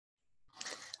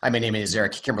Hi, my name is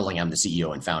Eric Kimberling. I'm the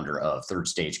CEO and founder of Third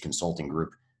Stage Consulting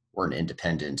Group. We're an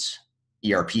independent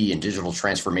ERP and digital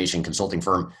transformation consulting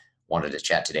firm. Wanted to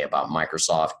chat today about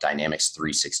Microsoft Dynamics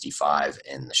 365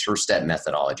 and the Sure Step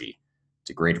methodology. It's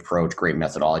a great approach, great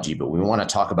methodology, but we want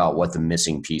to talk about what the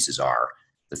missing pieces are,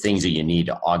 the things that you need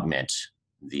to augment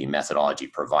the methodology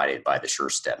provided by the Sure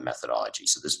Step methodology.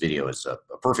 So this video is a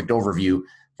perfect overview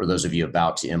for those of you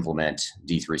about to implement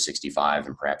D365,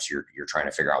 and perhaps you're trying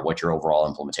to figure out what your overall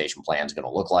implementation plan is going to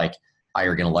look like, how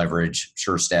you're going to leverage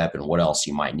Sure Step, and what else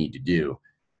you might need to do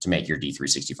to make your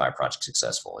D365 project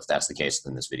successful. If that's the case,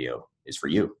 then this video is for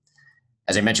you.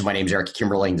 As I mentioned, my name is Eric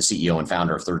Kimberling, the CEO and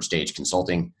founder of Third Stage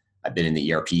Consulting. I've been in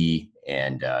the ERP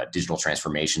and digital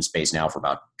transformation space now for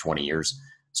about 20 years.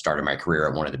 Started my career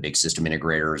at one of the big system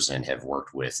integrators and have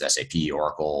worked with SAP,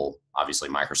 Oracle, obviously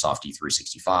Microsoft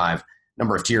D365,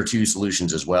 number of tier 2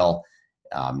 solutions as well.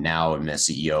 Now I'm the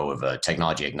CEO of a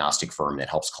technology agnostic firm that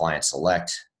helps clients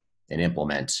select and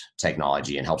implement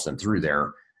technology and helps them through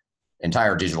their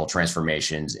entire digital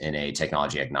transformations in a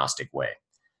technology agnostic way.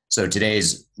 So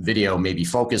today's video may be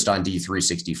focused on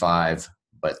D365,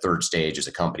 but Third Stage as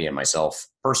a company and myself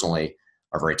personally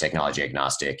are very technology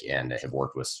agnostic and have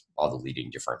worked with all the leading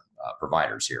different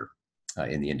providers here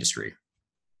in the industry.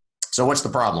 So what's the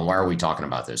problem? Why are we talking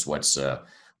about this? What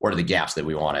are the gaps that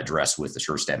we want to address with the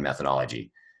Sure Step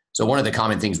methodology? So one of the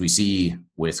common things we see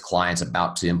with clients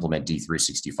about to implement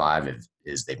D365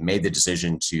 is they've made the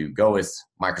decision to go with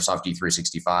Microsoft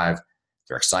D365.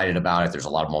 They're excited about it. There's a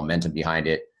lot of momentum behind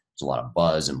it. There's a lot of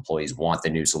buzz. Employees want the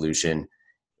new solution.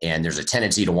 And there's a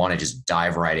tendency to want to just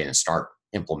dive right in and start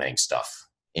implementing stuff.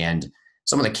 And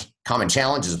some of the common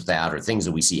challenges with that, or things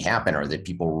that we see happen, are that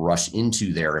people rush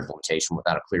into their implementation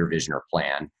without a clear vision or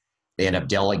plan. They end up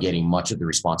delegating much of the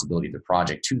responsibility of the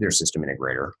project to their system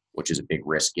integrator, which is a big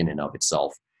risk in and of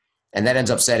itself. And that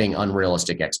ends up setting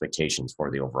unrealistic expectations for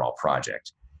the overall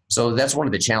project. So that's one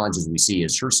of the challenges we see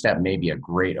is Sure Step may be a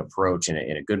great approach and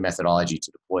a good methodology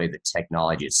to deploy the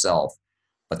technology itself,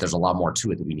 but there's a lot more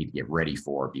to it that we need to get ready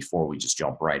for before we just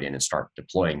jump right in and start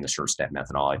deploying the Sure Step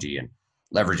methodology and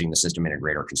leveraging the system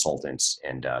integrator consultants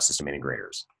and system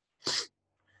integrators.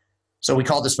 So we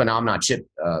call this phenomenon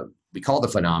the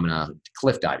phenomena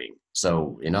cliff diving.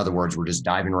 So in other words, we're just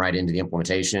diving right into the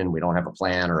implementation. We don't have a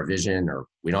plan or a vision, or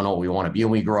we don't know what we want to be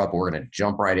when we grow up. We're going to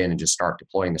jump right in and just start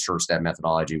deploying the Sure Step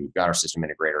methodology. We've got our system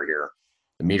integrator here.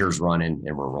 The meter's running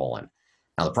and we're rolling.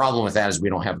 Now, the problem with that is we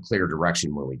don't have a clear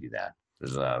direction when we do that.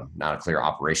 There's not a clear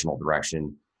operational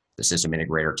direction. The system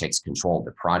integrator takes control of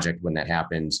the project when that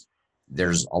happens.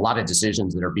 There's a lot of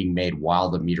decisions that are being made while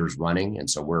the meter's running. And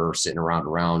so we're sitting around a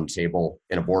round table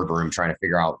in a boardroom trying to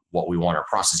figure out what we want our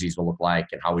processes to look like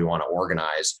and how we want to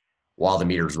organize while the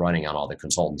meter's running on all the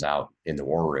consultants out in the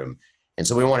war room. And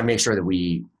so we want to make sure that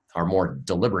we are more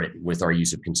deliberate with our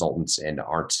use of consultants and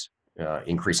aren't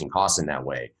increasing costs in that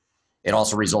way. It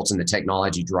also results in the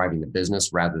technology driving the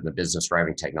business rather than the business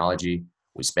driving technology.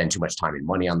 We spend too much time and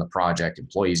money on the project.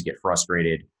 Employees get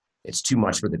frustrated. It's too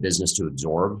much for the business to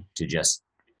absorb to just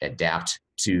adapt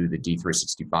to the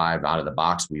D365 out of the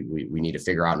box. We need to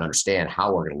figure out and understand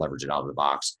how we're going to leverage it out of the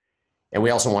box. And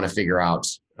we also want to figure out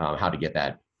how to get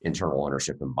that internal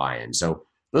ownership and buy-in. So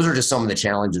those are just some of the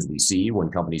challenges we see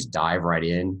when companies dive right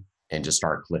in and just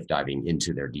start cliff diving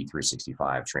into their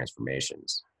D365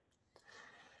 transformations.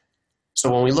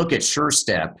 So when we look at Sure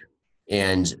Step,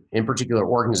 and in particular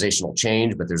organizational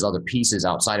change, but there's other pieces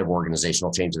outside of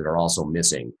organizational change that are also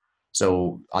missing.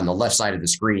 So on the left side of the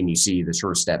screen, you see the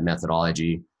Sure Step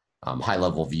methodology,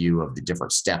 high-level view of the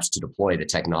different steps to deploy the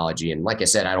technology. And like I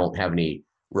said, I don't have any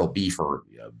real beef or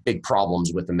big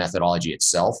problems with the methodology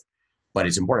itself, but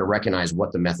it's important to recognize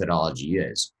what the methodology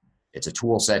is. It's a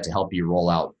tool set to help you roll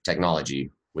out technology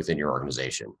within your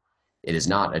organization. It is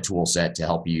not a tool set to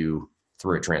help you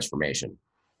through a transformation.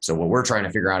 So what we're trying to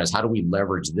figure out is how do we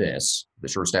leverage this, the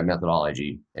Sure Step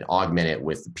methodology, and augment it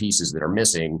with the pieces that are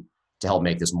missing to help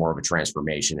make this more of a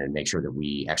transformation and make sure that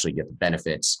we actually get the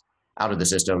benefits out of the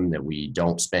system, that we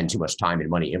don't spend too much time and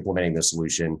money implementing the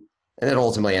solution, and that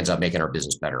ultimately ends up making our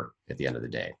business better at the end of the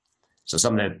day. So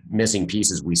some of the missing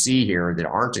pieces we see here that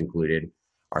aren't included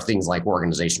are things like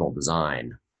organizational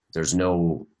design. There's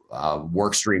no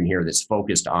work stream here that's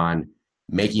focused on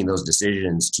making those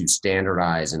decisions to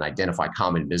standardize and identify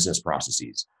common business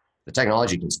processes. The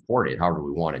technology can support it however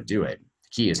we want to do it. The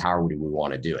key is how do we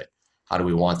want to do it? How do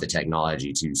we want the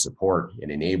technology to support and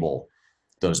enable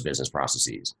those business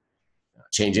processes?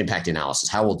 Change impact analysis.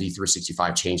 How will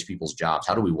D365 change people's jobs?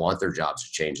 How do we want their jobs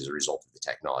to change as a result of the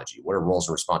technology? What are roles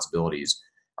and responsibilities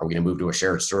Are we going to move to a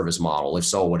shared service model? If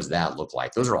so, what does that look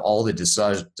like? Those are all the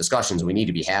discussions we need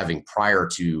to be having prior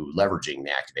to leveraging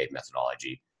the Activate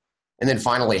methodology. And then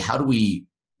finally, how do we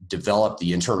develop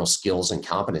the internal skills and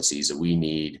competencies that we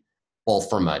need, both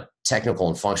from a technical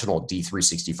and functional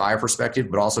D365 perspective,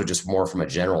 but also just more from a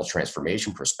general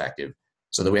transformation perspective,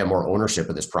 so that we have more ownership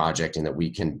of this project and that we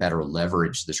can better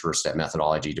leverage the Sure Step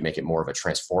methodology to make it more of a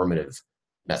transformative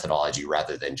methodology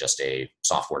rather than just a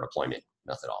software deployment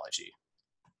methodology.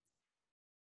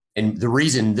 And the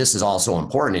reason this is also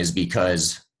important is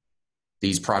because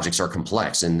these projects are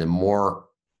complex, and the more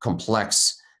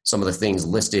complex some of the things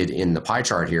listed in the pie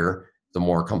chart here, the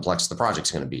more complex the project's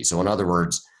going to be. So in other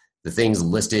words, the things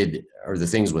listed, or the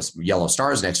things with yellow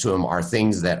stars next to them, are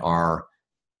things that are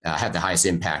have the highest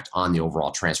impact on the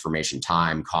overall transformation: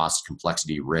 time, cost,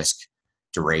 complexity, risk,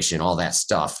 duration. All that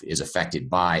stuff is affected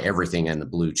by everything in the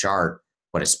blue chart,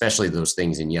 but especially those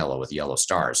things in yellow with yellow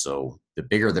stars. So the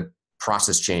bigger the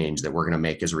process change that we're going to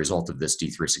make as a result of this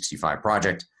D365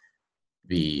 project,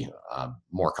 the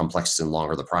more complex and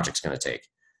longer the project's going to take.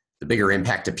 The bigger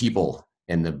impact to people,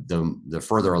 and the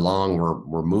further along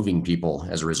we're moving people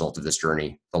as a result of this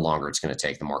journey, the longer it's going to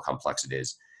take, the more complex it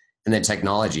is. And then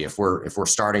technology, if we're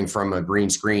starting from a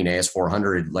green screen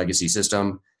AS400 legacy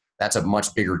system, that's a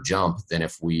much bigger jump than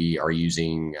if we are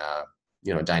using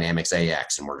Dynamics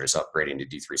AX and we're just upgrading to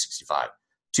D365.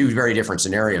 Two very different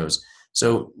scenarios.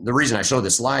 So the reason I show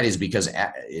this slide is because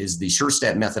the Sure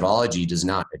Step methodology does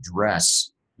not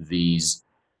address these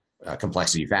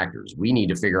complexity factors. We need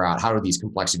to figure out, how do these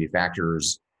complexity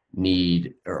factors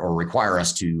need or require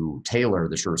us to tailor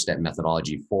the Sure Step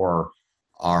methodology for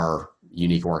our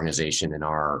unique organization and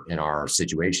our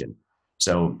situation.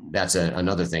 So that's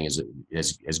another thing, is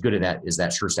as good at that as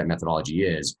that Sure Step methodology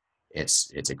is,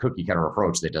 it's a cookie cutter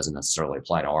approach that doesn't necessarily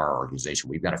apply to our organization.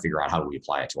 We've got to figure out how do we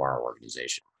apply it to our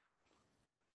organization.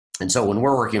 And so when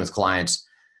we're working with clients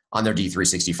on their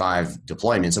D365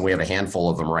 deployments, and we have a handful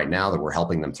of them right now that we're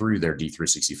helping them through their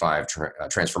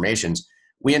D365 transformations,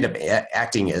 we end up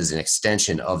acting as an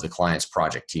extension of the client's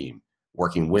project team,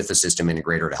 working with the system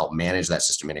integrator to help manage that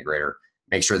system integrator,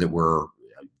 make sure that we're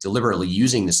deliberately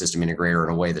using the system integrator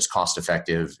in a way that's cost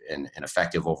effective and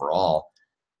effective overall,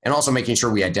 and also making sure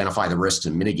we identify the risks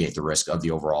and mitigate the risk of the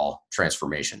overall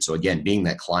transformation. So again, being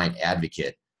that client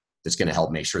advocate that's going to help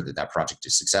make sure that that project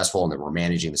is successful and that we're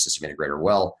managing the system integrator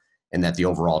well, and that the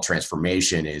overall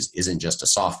transformation isn't just a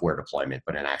software deployment,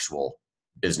 but an actual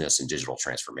business and digital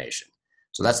transformation.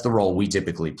 So that's the role we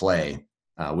typically play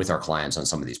with our clients on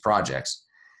some of these projects.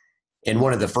 And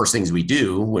one of the first things we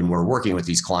do when we're working with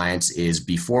these clients is,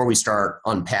 before we start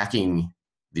unpacking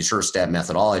the Sure Step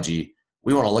methodology,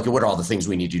 we want to look at what are all the things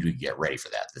we need to do to get ready for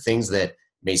that. The things that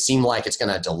may seem like it's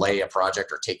going to delay a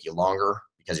project or take you longer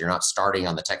because you're not starting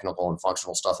on the technical and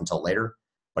functional stuff until later,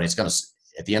 but it's going to,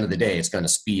 at the end of the day, it's going to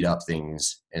speed up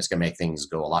things, and it's going to make things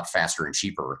go a lot faster and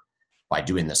cheaper by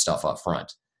doing this stuff up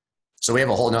front. So we have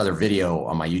a whole nother video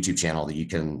on my YouTube channel that you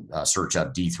can search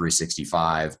up,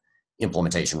 D365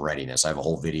 Implementation Readiness. I have a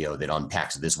whole video that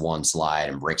unpacks this one slide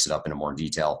and breaks it up into more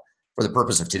detail. For the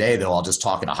purpose of today, though, I'll just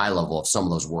talk at a high level of some of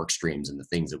those work streams and the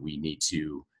things that we need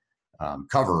to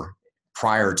cover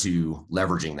prior to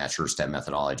leveraging that Sure Step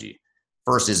methodology.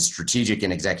 First is strategic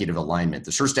and executive alignment.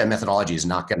 The Sure Step methodology is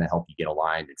not going to help you get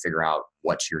aligned and figure out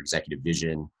what your executive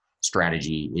vision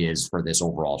strategy is for this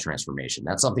overall transformation.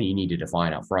 That's something you need to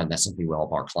define up front. That's something we'll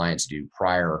help our clients do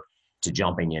prior to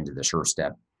jumping into the Sure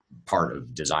Step part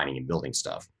of designing and building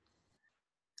stuff.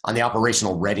 On the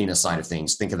operational readiness side of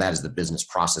things, think of that as the business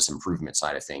process improvement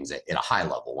side of things at a high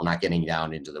level. We're not getting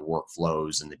down into the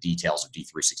workflows and the details of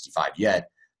D365 yet,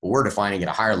 but we're defining at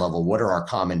a higher level, what are our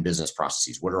common business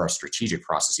processes? What are our strategic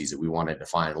processes that we want to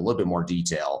define in a little bit more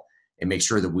detail, and make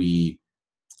sure that we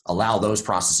allow those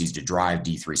processes to drive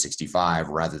D365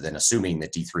 rather than assuming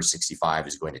that D365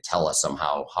 is going to tell us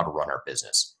somehow how to run our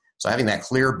business. So having that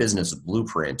clear business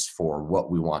blueprint for what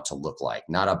we want to look like,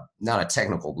 not a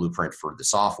technical blueprint for the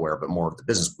software, but more of the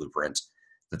business blueprint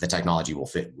that the technology will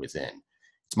fit within.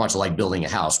 It's much like building a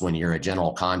house. When you're a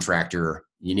general contractor,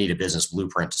 you need a business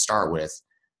blueprint to start with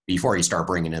before you start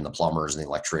bringing in the plumbers and the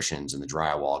electricians and the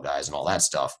drywall guys and all that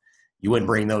stuff. You wouldn't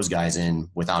bring those guys in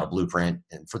without a blueprint.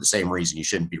 And for the same reason, you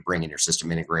shouldn't be bringing your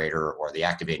system integrator or the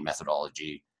Activate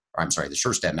methodology, or the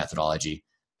Sure Step methodology,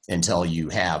 until you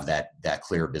have that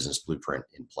clear business blueprint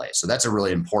in place. So that's a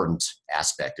really important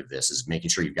aspect of this, is making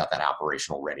sure you've got that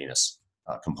operational readiness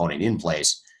component in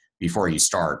place before you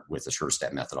start with the Sure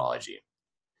Step methodology.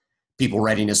 People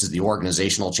readiness is the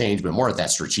organizational change, but more at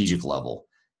that strategic level.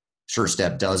 Sure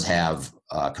Step does have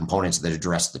components that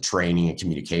address the training and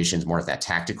communications more at that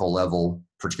tactical level,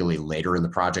 particularly later in the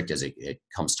project as it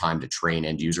comes time to train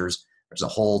end users. There's a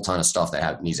whole ton of stuff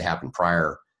that needs to happen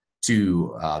prior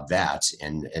to that.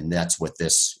 And that's what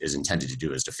this is intended to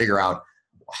do, is to figure out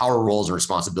how our roles and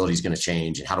responsibilities going to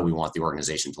change and how do we want the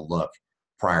organization to look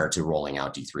prior to rolling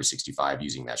out D365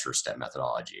 using that Sure Step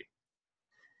methodology.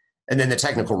 And then the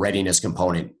technical readiness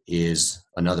component is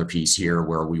another piece here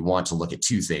where we want to look at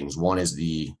two things. One is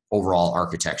the overall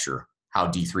architecture, how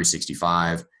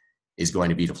D365 is going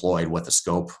to be deployed, what the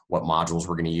scope, what modules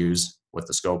we're going to use, what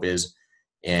the scope is,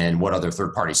 and what other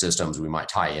third-party systems we might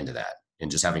tie into that,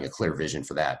 and just having a clear vision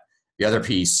for that. The other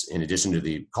piece, in addition to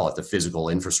the, call it the physical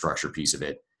infrastructure piece of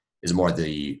it, is more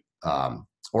the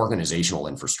organizational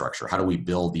infrastructure. How do we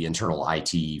build the internal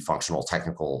IT, functional,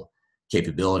 technical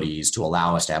capabilities to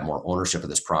allow us to have more ownership of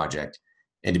this project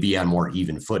and to be on more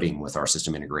even footing with our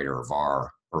system integrator or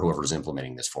VAR or whoever's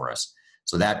implementing this for us.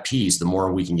 So that piece, the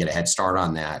more we can get a head start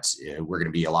on that, we're going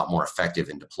to be a lot more effective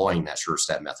in deploying that Sure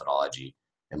Step methodology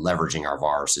and leveraging our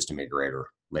VAR system integrator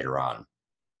later on.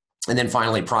 And then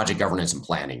finally, project governance and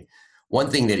planning. One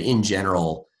thing that in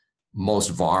general,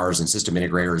 most VARs and system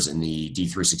integrators in the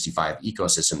D365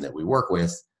 ecosystem that we work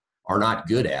with are not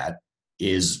good at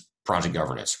is project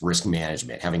governance, risk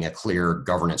management, having a clear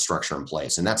governance structure in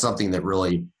place. And that's something that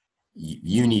really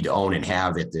you need to own and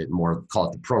have at the more, call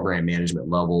it the program management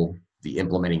level, the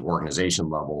implementing organization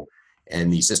level,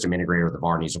 and the system integrator or the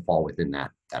VAR needs to fall within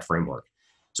that framework.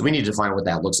 So we need to define what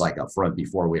that looks like up front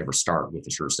before we ever start with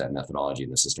the Sure Step methodology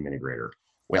and the system integrator.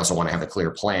 We also want to have a clear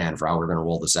plan for how we're going to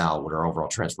roll this out, what our overall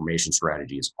transformation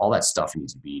strategy is. All that stuff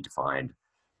needs to be defined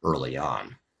early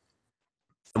on.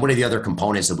 And one of the other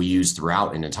components that we use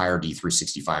throughout an entire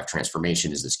D365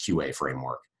 transformation is this QA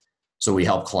framework. So we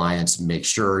help clients make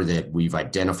sure that we've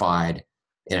identified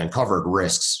and uncovered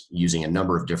risks using a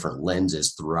number of different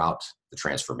lenses throughout the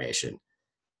transformation.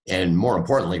 And more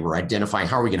importantly, we're identifying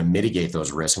how are we going to mitigate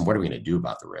those risks and what are we going to do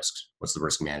about the risks? What's the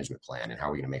risk management plan and how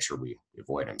are we going to make sure we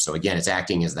avoid them? So again, it's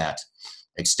acting as that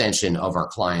extension of our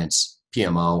client's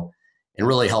PMO and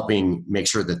really helping make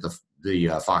sure that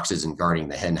the fox isn't guarding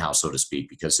the hen house, so to speak,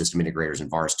 because system integrators and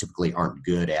VARs typically aren't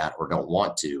good at or don't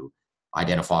want to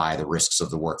identify the risks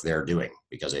of the work they're doing,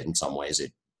 because in some ways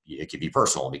it could be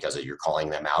personal because you're calling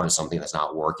them out as something that's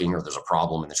not working or there's a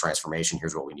problem in the transformation.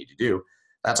 Here's what we need to do.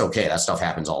 That's okay. That stuff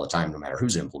happens all the time, no matter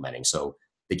who's implementing. So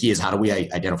the key is how do we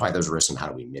identify those risks and how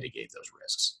do we mitigate those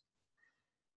risks?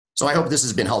 So I hope this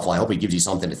has been helpful. I hope it gives you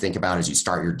something to think about as you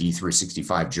start your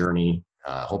D365 journey.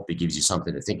 Hope it gives you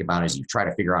something to think about as you try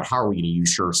to figure out how are we going to use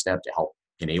Sure Step to help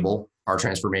enable our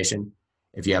transformation.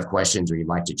 If you have questions or you'd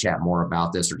like to chat more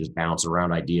about this or just bounce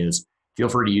around ideas, feel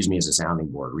free to use me as a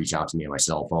sounding board. Reach out to me on my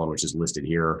cell phone, which is listed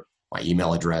here, my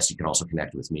email address. You can also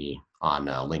connect with me on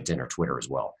LinkedIn or Twitter as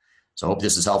well. So I hope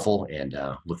this is helpful and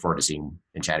look forward to seeing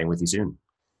and chatting with you soon.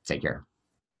 Take care.